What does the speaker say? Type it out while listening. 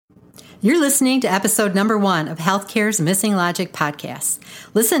You're listening to episode number 1 of Healthcare's Missing Logic podcast.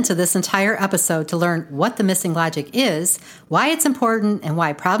 Listen to this entire episode to learn what the missing logic is, why it's important, and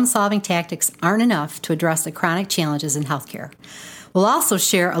why problem-solving tactics aren't enough to address the chronic challenges in healthcare. We'll also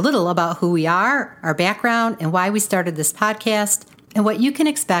share a little about who we are, our background, and why we started this podcast, and what you can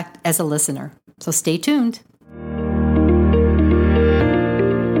expect as a listener. So stay tuned.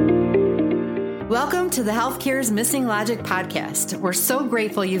 Welcome to the Healthcare's Missing Logic podcast. We're so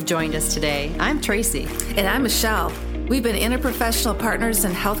grateful you've joined us today. I'm Tracy. And I'm Michelle. We've been interprofessional partners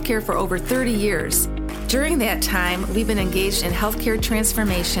in healthcare for over 30 years. During that time, we've been engaged in healthcare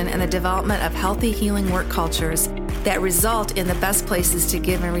transformation and the development of healthy, healing work cultures that result in the best places to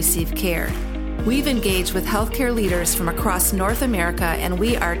give and receive care. We've engaged with healthcare leaders from across North America, and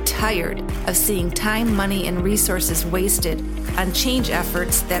we are tired of seeing time, money, and resources wasted on change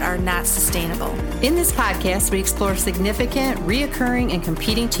efforts that are not sustainable. In this podcast, we explore significant, reoccurring, and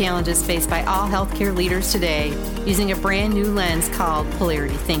competing challenges faced by all healthcare leaders today using a brand new lens called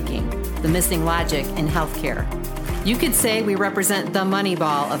polarity thinking, the missing logic in healthcare. You could say we represent the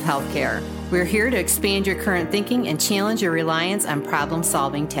Moneyball of healthcare. We're here to expand your current thinking and challenge your reliance on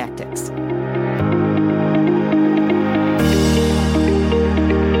problem-solving tactics.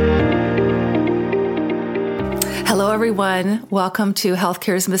 Hello, everyone. Welcome to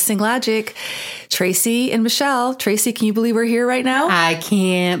Healthcare's Missing Logic. Tracy and Michelle. Tracy, can you believe we're here right now? I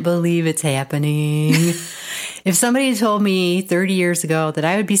can't believe it's happening. If somebody had told me 30 years ago that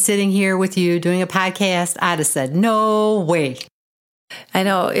I would be sitting here with you doing a podcast, I'd have said, no way. I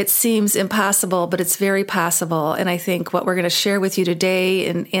know it seems impossible, but it's very possible. And I think what we're going to share with you today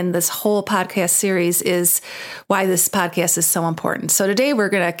in this whole podcast series is why this podcast is so important. So today we're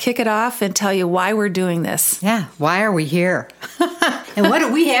going to kick it off and tell you why we're doing this. Yeah. Why are we here? And what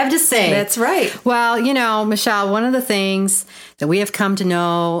do we have to say? That's right. Well, you know, Michelle, one of the things that we have come to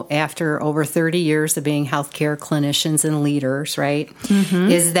know after over 30 years of being healthcare clinicians and leaders, right,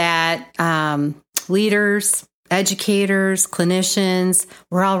 is that leaders, educators, clinicians,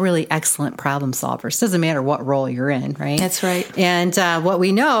 we're all really excellent problem solvers. Doesn't matter what role you're in, right? That's right. And what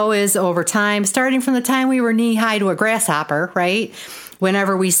we know is over time, starting from the time we were knee-high to a grasshopper, right?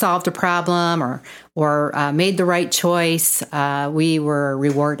 Whenever we solved a problem or made the right choice, we were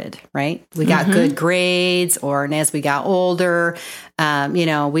rewarded, right? We got good grades, and as we got older,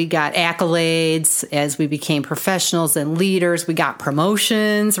 we got accolades. As we became professionals and leaders, we got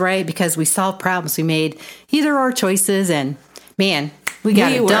promotions, right? Because we solved problems. We made either or choices, and man, we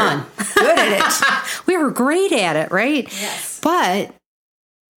got it done. Good at it. We were great at it, right? Yes. But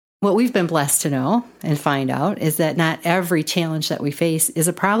what we've been blessed to know and find out is that not every challenge that we face is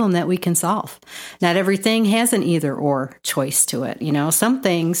a problem that we can solve. Not everything has an either or choice to it. You know, some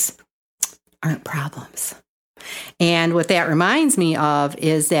things aren't problems. And what that reminds me of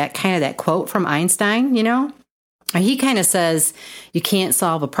is that kind of that quote from Einstein, you know, he kind of says, you can't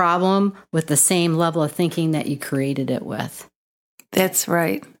solve a problem with the same level of thinking that you created it with. That's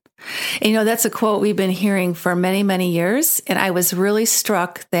right. And, you know, that's a quote we've been hearing for many, many years. And I was really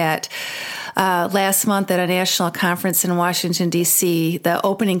struck that last month at a national conference in Washington, D.C., the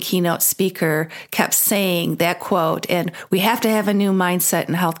opening keynote speaker kept saying that quote, and we have to have a new mindset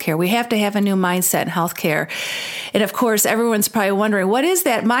in healthcare. We have to have a new mindset in healthcare. And of course, everyone's probably wondering, what is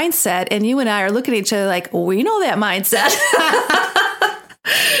that mindset? And you and I are looking at each other like, we know that mindset.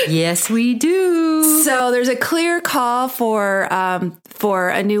 Yes, we do. So there's a clear call for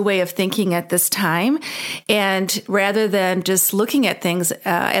a new way of thinking at this time. And rather than just looking at things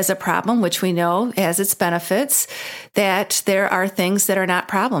as a problem, which we know has its benefits, that there are things that are not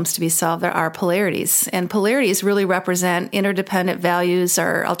problems to be solved. There are polarities. And polarities really represent interdependent values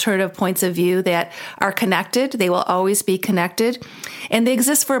or alternative points of view that are connected. They will always be connected. And they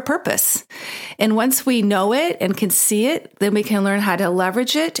exist for a purpose. And once we know it and can see it, then we can learn how to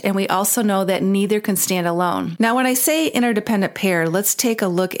leverage it. And we also know that neither can stand alone. Now, when I say interdependent pair, let's take a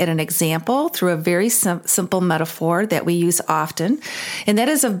look at an example through a very simple metaphor that we use often, and that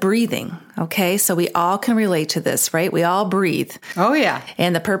is of breathing. Okay, so we all can relate to this, right? We all breathe. Oh, yeah.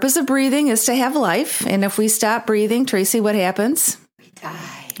 And the purpose of breathing is to have life. And if we stop breathing, Tracy, what happens?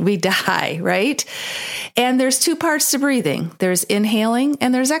 We die, right? And there's two parts to breathing. There's inhaling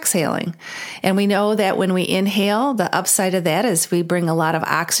and there's exhaling. And we know that when we inhale, the upside of that is we bring a lot of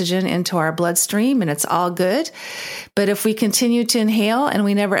oxygen into our bloodstream and it's all good. But if we continue to inhale and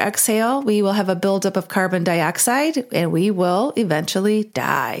we never exhale, we will have a buildup of carbon dioxide and we will eventually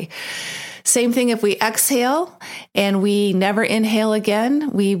die. Same thing if we exhale and we never inhale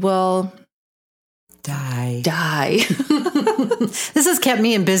again, we will Die. This has kept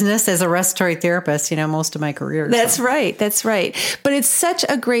me in business as a respiratory therapist, most of my career. That's right. But it's such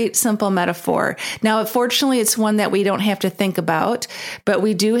a great, simple metaphor. Now, fortunately, it's one that we don't have to think about, but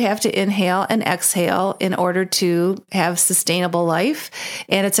we do have to inhale and exhale in order to have sustainable life.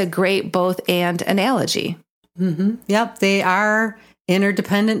 And it's a great both and analogy. Mm-hmm. Yep. They are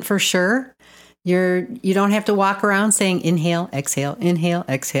interdependent for sure. You don't have to walk around saying inhale,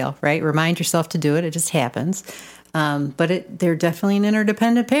 exhale, right? Remind yourself to do it. It just happens. But they're definitely an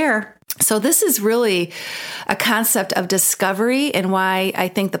interdependent pair. So this is really a concept of discovery, and why I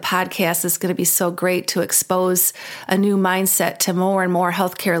think the podcast is going to be so great to expose a new mindset to more and more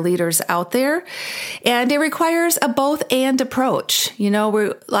healthcare leaders out there. And it requires a both and approach.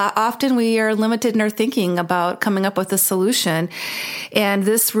 Often we are limited in our thinking about coming up with a solution. And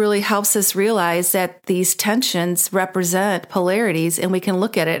this really helps us realize that these tensions represent polarities, and we can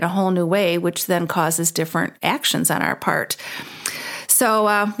look at it in a whole new way, which then causes different actions on our part.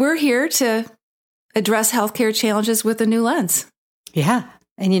 So we're here to address healthcare challenges with a new lens. Yeah.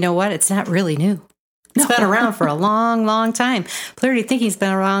 And you know what? It's not really new. It's been around for a long, long time. Polarity thinking's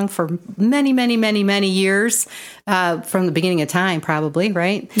been around for many, many, many, many years, from the beginning of time, probably,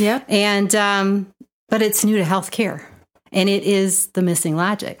 right? Yeah. And but it's new to healthcare, and it is the missing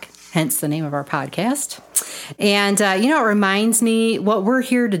logic. Hence the name of our podcast. And, it reminds me what we're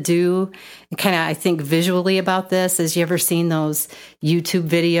here to do, and kind of, I think, visually about this is, you ever seen those YouTube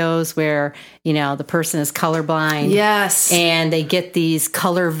videos where, the person is colorblind? Yes. And they get these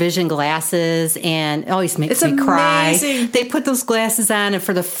color vision glasses, and it always makes me cry. They put those glasses on, and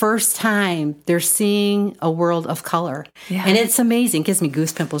for the first time, they're seeing a world of color. Yeah. And it's amazing. It gives me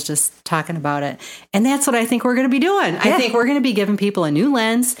goose pimples just talking about it. And that's what I think we're going to be doing. Yeah. I think we're going to be giving people a new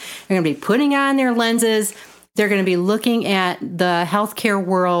lens. They're going to be putting on their lenses. They're going to be looking at the healthcare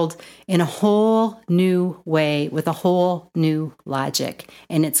world in a whole new way with a whole new logic,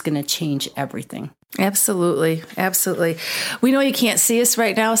 and it's going to change everything. Absolutely. Absolutely. We know you can't see us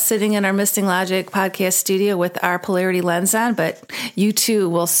right now sitting in our Missing Logic podcast studio with our polarity lens on, but you too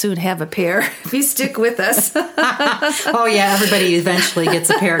will soon have a pair if you stick with us. Oh, yeah. Everybody eventually gets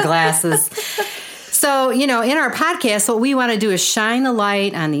a pair of glasses. So, in our podcast, what we want to do is shine the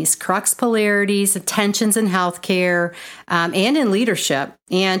light on these crux polarities, tensions in healthcare, and in leadership,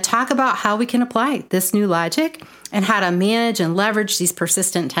 and talk about how we can apply this new logic and how to manage and leverage these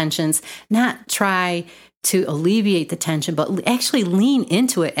persistent tensions, not try to alleviate the tension, but actually lean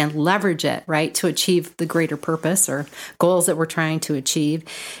into it and leverage it, right, to achieve the greater purpose or goals that we're trying to achieve.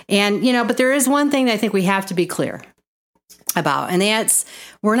 And, but there is one thing that I think we have to be clear about, and that's,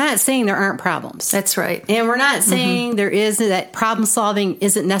 we're not saying there aren't problems. That's right. And we're not saying that problem solving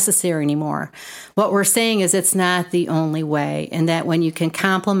isn't necessary anymore. What we're saying is it's not the only way, and that when you can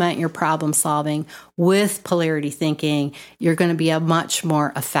complement your problem solving with polarity thinking, you're going to be a much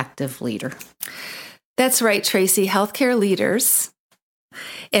more effective leader. That's right, Tracy. Healthcare leaders,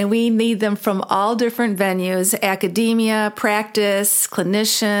 and we need them from all different venues, academia, practice,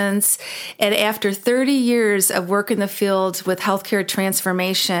 clinicians. And after 30 years of work in the field with healthcare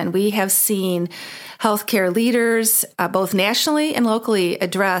transformation, we have seen healthcare leaders, both nationally and locally,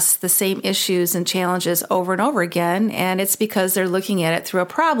 address the same issues and challenges over and over again. And it's because they're looking at it through a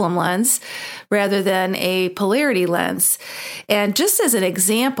problem lens rather than a polarity lens. And just as an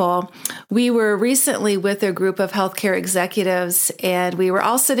example, we were recently with a group of healthcare executives, and we were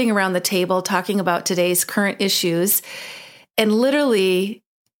all sitting around the table talking about today's current issues. And literally,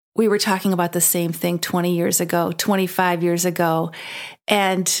 we were talking about the same thing 20 years ago, 25 years ago.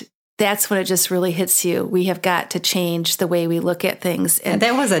 And that's when it just really hits you. We have got to change the way we look at things. And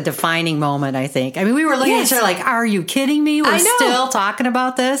that was a defining moment, I think. I mean, we were looking at each other like, are you kidding me? We're still talking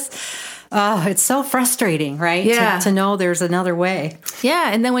about this? Oh, it's so frustrating, right? Yeah. To know there's another way.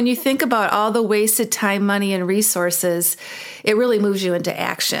 Yeah. And then when you think about all the wasted time, money, and resources, it really moves you into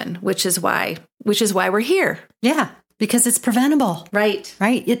action, which is why we're here. Yeah. Because it's preventable. Right.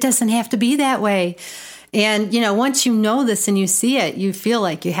 Right. It doesn't have to be that way. And, once you know this and you see it, you feel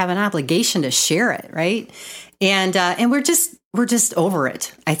like you have an obligation to share it, right? And we're just over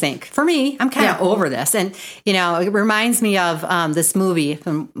it, I think. For me, I'm kind of over this. And, it reminds me of this movie,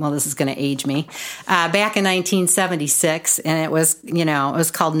 this is going to age me, back in 1976. And it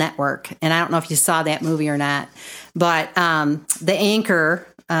was called Network. And I don't know if you saw that movie or not. But the anchor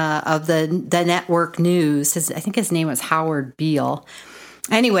of the network news, I think his name was Howard Beale.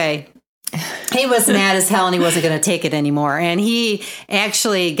 Anyway, He was mad as hell and he wasn't going to take it anymore. And he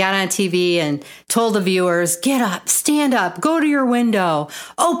actually got on TV and told the viewers, get up, stand up, go to your window,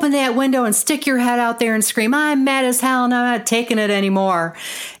 open that window and stick your head out there and scream, I'm mad as hell and I'm not taking it anymore.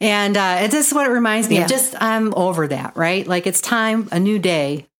 And this is what it reminds me of. I'm over that, right? Like it's time, a new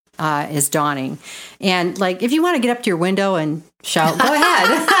day is dawning. And like, if you want to get up to your window and shout, go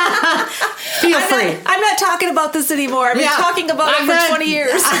ahead. Feel free. I'm not talking about this anymore. I've been talking about it for 20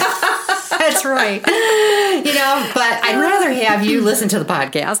 years. That's right. But I'd rather have you listen to the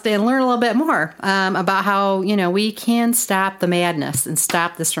podcast and learn a little bit more about how, we can stop the madness and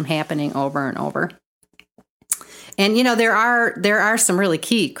stop this from happening over and over. And, there are some really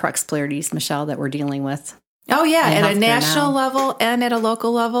key crux polarities, Michelle, that we're dealing with. Oh, yeah, at a national level and at a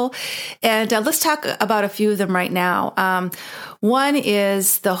local level. And let's talk about a few of them right now. One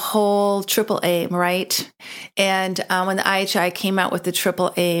is the whole triple aim, right? And when the IHI came out with the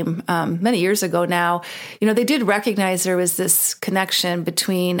triple aim many years ago now, they did recognize there was this connection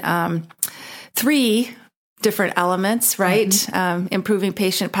between three different elements, right? Mm-hmm. Improving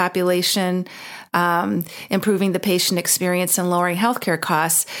patient population, improving the patient experience, and lowering healthcare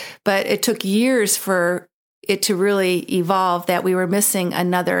costs. But it took years for it to really evolve that we were missing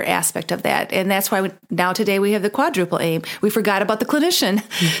another aspect of that. And that's why now today we have the quadruple aim. We forgot about the clinician.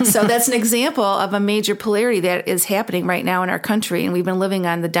 So that's an example of a major polarity that is happening right now in our country. And we've been living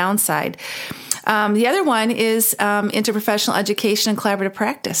on the downside. The other one is interprofessional education and collaborative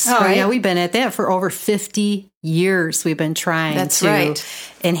practice. Oh, right? Yeah, we've been at that for over 50 years. We've been trying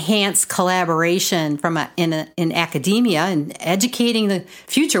enhance collaboration in academia and educating the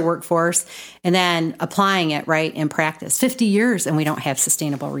future workforce and then applying it in practice. 50 years and we don't have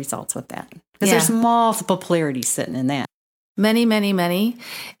sustainable results with that because there's multiple polarities sitting in that. Many, many, many.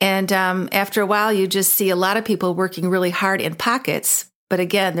 And after a while, you just see a lot of people working really hard in pockets. But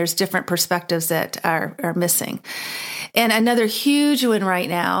again, there's different perspectives that are missing. And another huge one right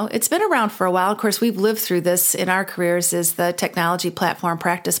now, it's been around for a while. Of course, we've lived through this in our careers, is the technology platform,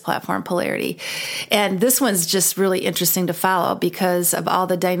 practice platform polarity. And this one's just really interesting to follow because of all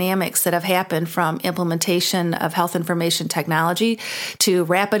the dynamics that have happened from implementation of health information technology to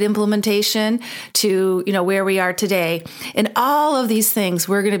rapid implementation to, where we are today. And all of these things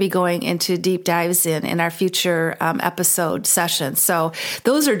we're going to be going into deep dives in our future episode sessions. So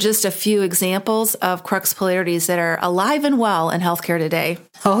those are just a few examples of crux polarities that are alive and well in healthcare today.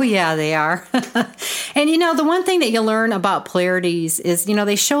 Oh, yeah, they are. And, the one thing that you learn about polarities is,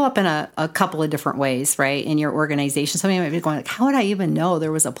 they show up in a couple of different ways, right, in your organization. Somebody might be going, how would I even know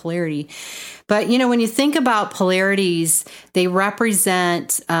there was a polarity? But, when you think about polarities, they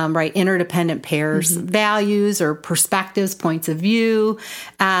represent, interdependent pairs, values or perspectives, points of view.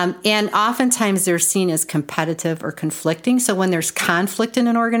 And oftentimes they're seen as competitive or conflicting. So when there's conflict in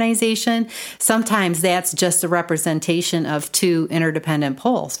an organization, sometimes that's just a representation of two interdependent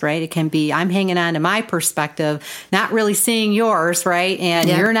poles, right? It can be, I'm hanging on to my perspective, not really seeing yours, right? And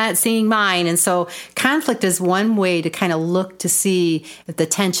you're not seeing mine. And so conflict is one way to kind of look to see if the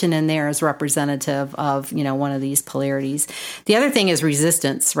tension in there is representative of, one of these polarities. The other thing is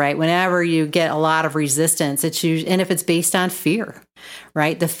resistance, right? Whenever you get a lot of resistance, it's usually, and if it's based on fear,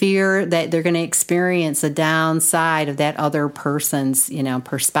 right? The fear that they're going to experience the downside of that other person's,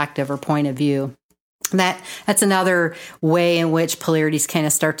 perspective or point of view. That's another way in which polarities kind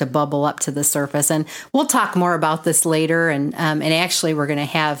of start to bubble up to the surface. And we'll talk more about this later. And actually, we're going to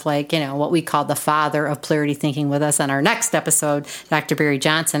have what we call the father of polarity thinking with us on our next episode, Dr. Barry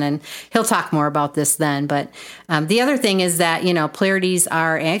Johnson. And he'll talk more about this then. But the other thing is that, polarities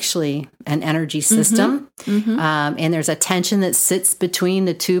are actually an energy system. And there's a tension that sits between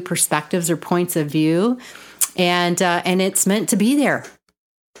the two perspectives or points of view. And it's meant to be there.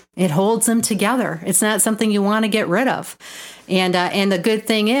 It holds them together. It's not something you want to get rid of. And the good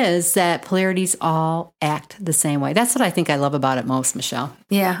thing is that polarities all act the same way. That's what I think I love about it most, Michelle.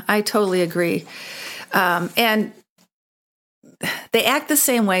 Yeah, I totally agree. And they act the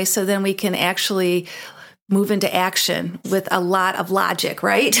same way, so then we can actually move into action with a lot of logic,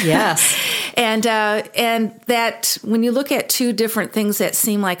 right? Yes. And that when you look at two different things that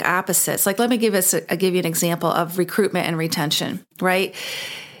seem like opposites, like let me give you an example of recruitment and retention, right?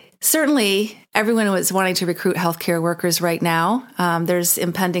 Certainly, everyone is wanting to recruit healthcare workers right now. There's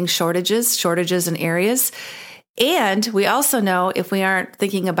impending shortages in areas. And we also know if we aren't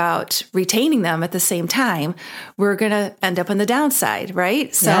thinking about retaining them at the same time, we're going to end up on the downside,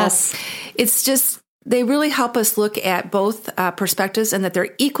 right? So It's just, they really help us look at both perspectives and that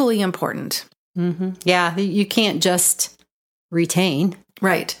they're equally important. Yeah, you can't just retain.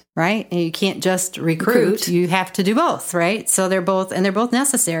 Right. Right? And you can't just recruit. You have to do both, right? So they're both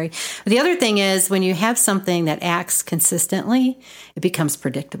necessary. The other thing is when you have something that acts consistently, it becomes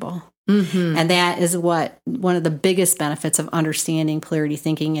predictable. Mm-hmm. And that is one of the biggest benefits of understanding polarity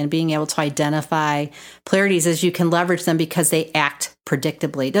thinking and being able to identify polarities is you can leverage them because they act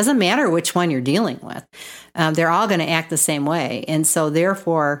predictably. It doesn't matter which one you're dealing with. They're all going to act the same way. And so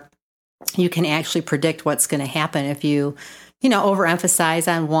therefore, you can actually predict what's going to happen if you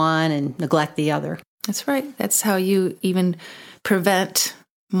overemphasize on one and neglect the other. That's right. That's how you even prevent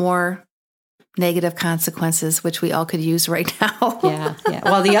more negative consequences, which we all could use right now. Yeah.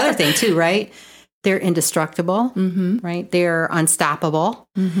 Well, the other thing too, right? They're indestructible, right? They're unstoppable.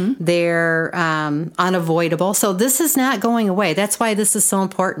 They're unavoidable. So this is not going away. That's why this is so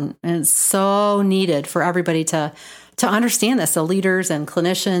important. And it's so needed for everybody to understand this, the leaders and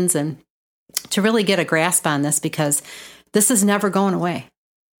clinicians, and to really get a grasp on this, because this is never going away.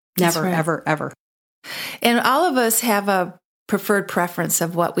 Never, right. Ever, ever. And all of us have a preferred preference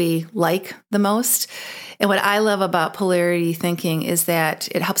of what we like the most. And what I love about polarity thinking is that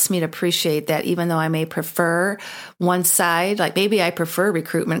it helps me to appreciate that even though I may prefer one side, like maybe I prefer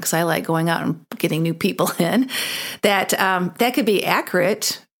recruitment because I like going out and getting new people in, that could be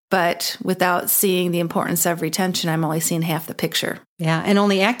accurate. But without seeing the importance of retention, I'm only seeing half the picture. Yeah, and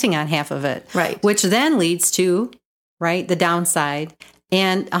only acting on half of it. Right. Which then leads to, right, the downside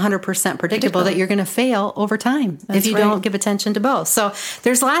and 100% predictable that you're going to fail over time if you don't give attention to both. So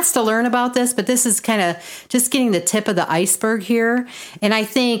there's lots to learn about this, but this is kind of just getting the tip of the iceberg here. And I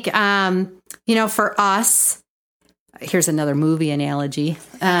think, for us, here's another movie analogy.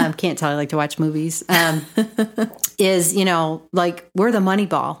 Can't tell I like to watch movies. Is, like we're the money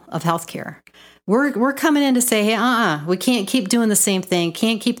ball of healthcare. We're coming in to say, hey, we can't keep doing the same thing,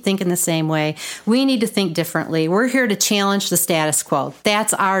 can't keep thinking the same way. We need to think differently. We're here to challenge the status quo.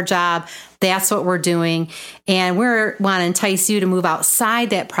 That's our job. That's what we're doing. And we want to entice you to move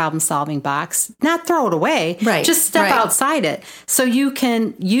outside that problem-solving box, not throw it away. Right. Just step outside it so you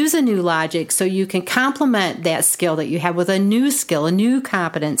can use a new logic, so you can complement that skill that you have with a new skill, a new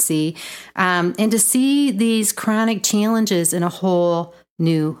competency, and to see these chronic challenges in a whole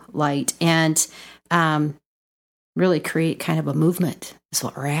new light and really create kind of a movement is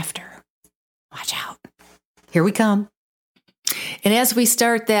what we're after. Watch out. Here we come. And as we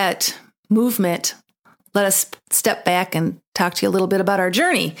start that movement, let us step back and talk to you a little bit about our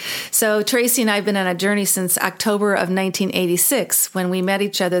journey. So Tracy and I have been on a journey since October of 1986 when we met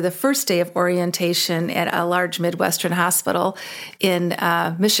each other the first day of orientation at a large Midwestern hospital in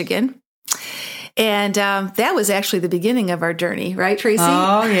Michigan. And that was actually the beginning of our journey, right, Tracy?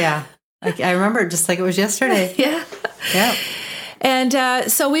 Oh, yeah. I remember just like it was yesterday. Yeah. Yeah.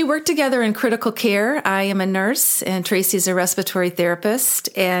 And so we work together in critical care. I am a nurse and Tracy's a respiratory therapist.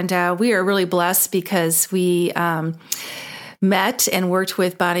 And we are really blessed because we met and worked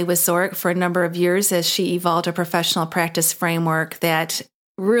with Bonnie Wazorek for a number of years as she evolved a professional practice framework that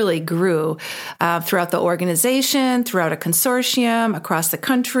really grew throughout the organization, throughout a consortium, across the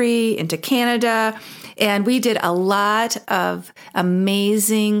country, into Canada. And we did a lot of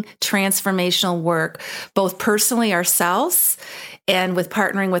amazing transformational work, both personally ourselves and with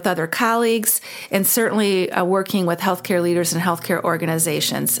partnering with other colleagues, and certainly working with healthcare leaders and healthcare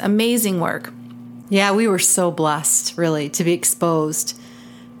organizations. Amazing work. Yeah, we were so blessed, really, to be exposed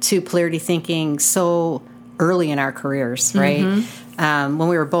to polarity thinking so early in our careers, right? Mm-hmm. When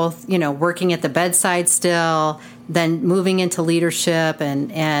we were both, working at the bedside still, then moving into leadership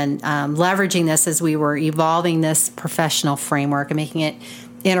and leveraging this as we were evolving this professional framework and making it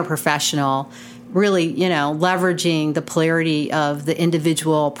interprofessional, really, leveraging the polarity of the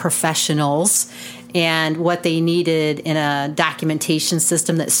individual professionals and what they needed in a documentation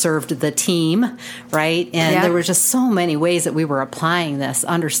system that served the team, right? And there were just so many ways that we were applying this,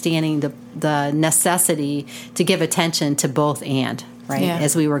 understanding the necessity to give attention to both and, right? Yeah.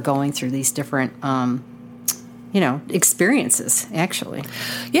 As we were going through these different, experiences, actually.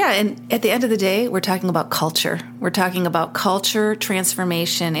 Yeah, and at the end of the day, we're talking about culture. We're talking about culture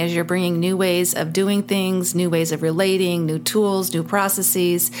transformation as you're bringing new ways of doing things, new ways of relating, new tools, new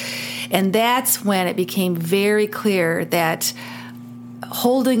processes. And that's when it became very clear that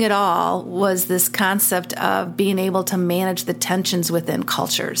holding it all was this concept of being able to manage the tensions within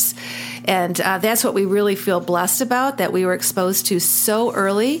cultures. And that's what we really feel blessed about, that we were exposed to so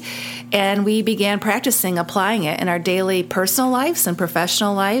early, and we began practicing applying it in our daily personal lives and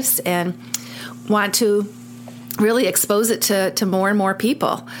professional lives, and want to really expose it to more and more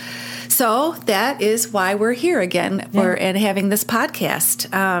people. So that is why we're here again and having this podcast.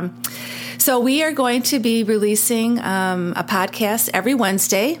 So we are going to be releasing a podcast every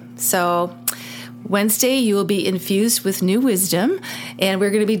Wednesday. So Wednesday, you will be infused with new wisdom, and we're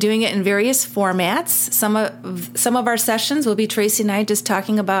going to be doing it in various formats. Some of our sessions will be Tracy and I just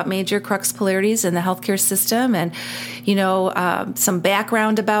talking about major crux polarities in the healthcare system, and some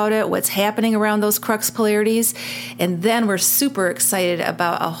background about it, what's happening around those crux polarities, and then we're super excited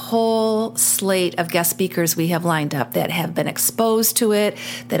about a whole slate of guest speakers we have lined up that have been exposed to it,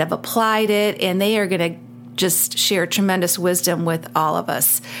 that have applied it, and they are going to just share tremendous wisdom with all of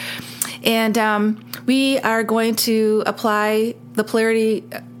us. And we are going to apply the polarity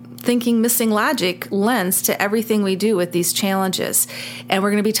thinking missing logic lens to everything we do with these challenges. And we're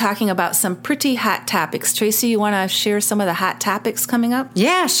going to be talking about some pretty hot topics. Tracy, you want to share some of the hot topics coming up?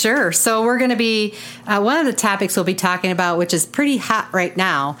 Yeah, sure. So we're going to be, one of the topics we'll be talking about, which is pretty hot right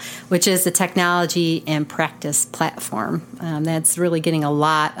now, which is the technology and practice platform. That's really getting a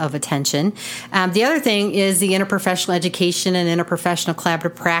lot of attention. The other thing is the interprofessional education and interprofessional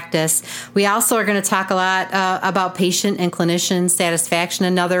collaborative practice. We also are going to talk a lot about patient and clinician satisfaction,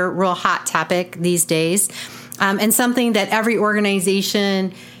 another real hot topic these days. And something that every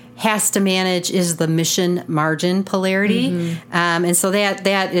organization has to manage is the mission margin polarity. Mm-hmm. And so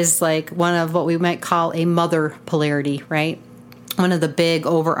that is like one of what we might call a mother polarity, right? One of the big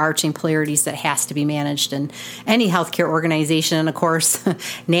overarching polarities that has to be managed in any healthcare organization. And of course,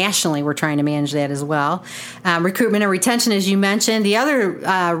 nationally, we're trying to manage that as well. Recruitment and retention, as you mentioned. The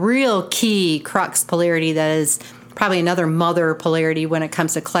other real key crux polarity that is probably another mother polarity when it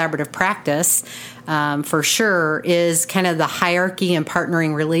comes to collaborative practice, for sure, is kind of the hierarchy and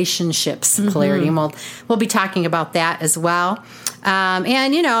partnering relationships polarity. And we'll be talking about that as well.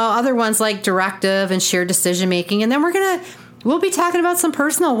 And, other ones like directive and shared decision making. And then we'll be talking about some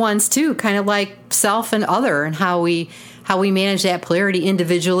personal ones too, kind of like self and other, and how we manage that polarity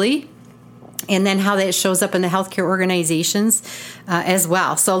individually, and then how that shows up in the healthcare organizations as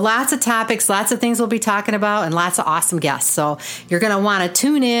well. So lots of topics, lots of things we'll be talking about, and lots of awesome guests. So you're going to want to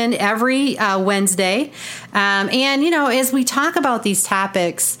tune in every Wednesday. And, as we talk about these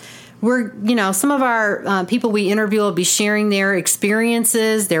topics, some of our people we interview will be sharing their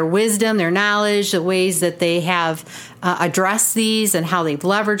experiences, their wisdom, their knowledge, the ways that they have addressed these and how they've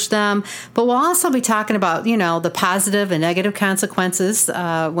leveraged them. But we'll also be talking about, the positive and negative consequences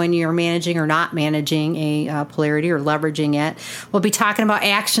when you're managing or not managing a polarity or leveraging it. We'll be talking about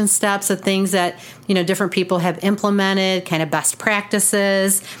action steps of things that, different people have implemented, kind of best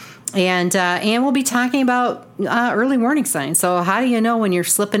practices. And we'll be talking about early warning signs. So how do you know when you're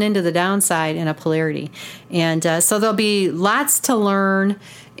slipping into the downside in a polarity? And so there'll be lots to learn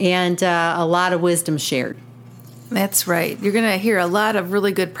and a lot of wisdom shared. That's right. You're going to hear a lot of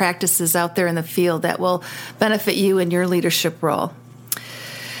really good practices out there in the field that will benefit you in your leadership role.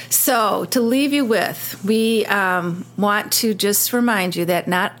 So to leave you with, we want to just remind you that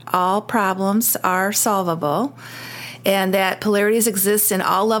not all problems are solvable, and that polarities exist in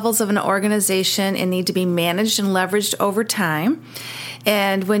all levels of an organization and need to be managed and leveraged over time.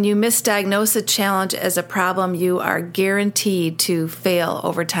 And when you misdiagnose a challenge as a problem, you are guaranteed to fail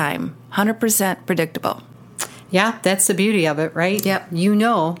over time. 100% predictable. Yeah, that's the beauty of it, right? Yep. You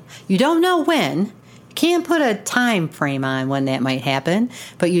don't know when. You can't put a time frame on when that might happen,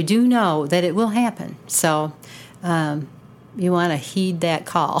 but you do know that it will happen. So, you want to heed that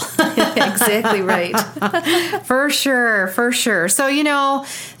call. Exactly right. For sure. So,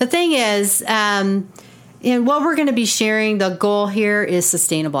 the thing is, and what we're going to be sharing, the goal here is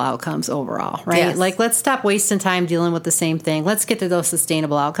sustainable outcomes overall, right? Yes. Like, let's stop wasting time dealing with the same thing. Let's get to those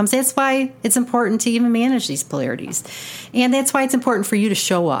sustainable outcomes. That's why it's important to even manage these polarities. And that's why it's important for you to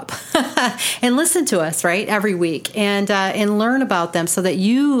show up and listen to us, right, every week and learn about them so that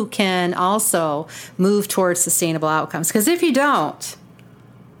you can also move towards sustainable outcomes. Because if you don't,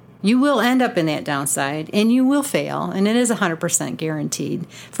 you will end up in that downside and you will fail. And it is 100% guaranteed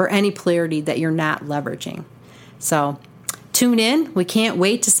for any polarity that you're not leveraging. So tune in. We can't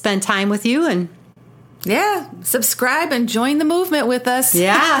wait to spend time with you. And yeah, subscribe and join the movement with us.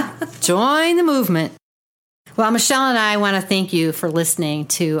 Yeah, join the movement. Well, Michelle and I want to thank you for listening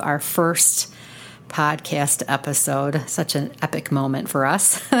to our first podcast episode. Such an epic moment for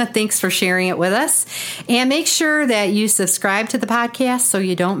us. Thanks for sharing it with us. And make sure that you subscribe to the podcast so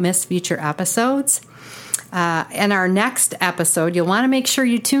you don't miss future episodes. In our next episode, you'll want to make sure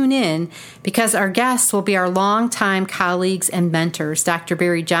you tune in because our guests will be our longtime colleagues and mentors, Dr.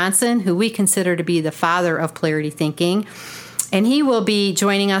 Barry Johnson, who we consider to be the father of polarity thinking. And he will be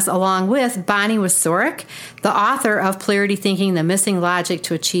joining us along with Bonnie Wieczorek, the author of Polarity Thinking, The Missing Logic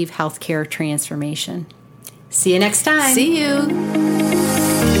to Achieve Healthcare Transformation. See you next time. See you.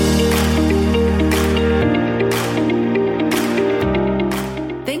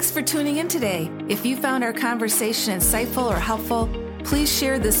 Thanks for tuning in today. If you found our conversation insightful or helpful, please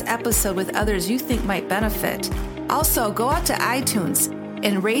share this episode with others you think might benefit. Also, go out to iTunes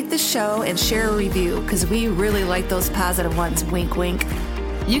and rate the show and share a review because we really like those positive ones. Wink, wink.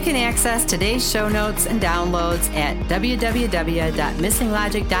 You can access today's show notes and downloads at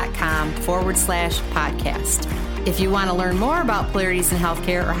www.missinglogic.com/podcast. If you want to learn more about polarities in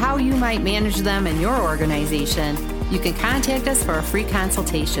healthcare or how you might manage them in your organization, you can contact us for a free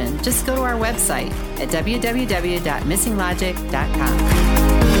consultation. Just go to our website at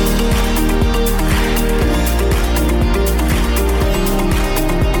www.missinglogic.com.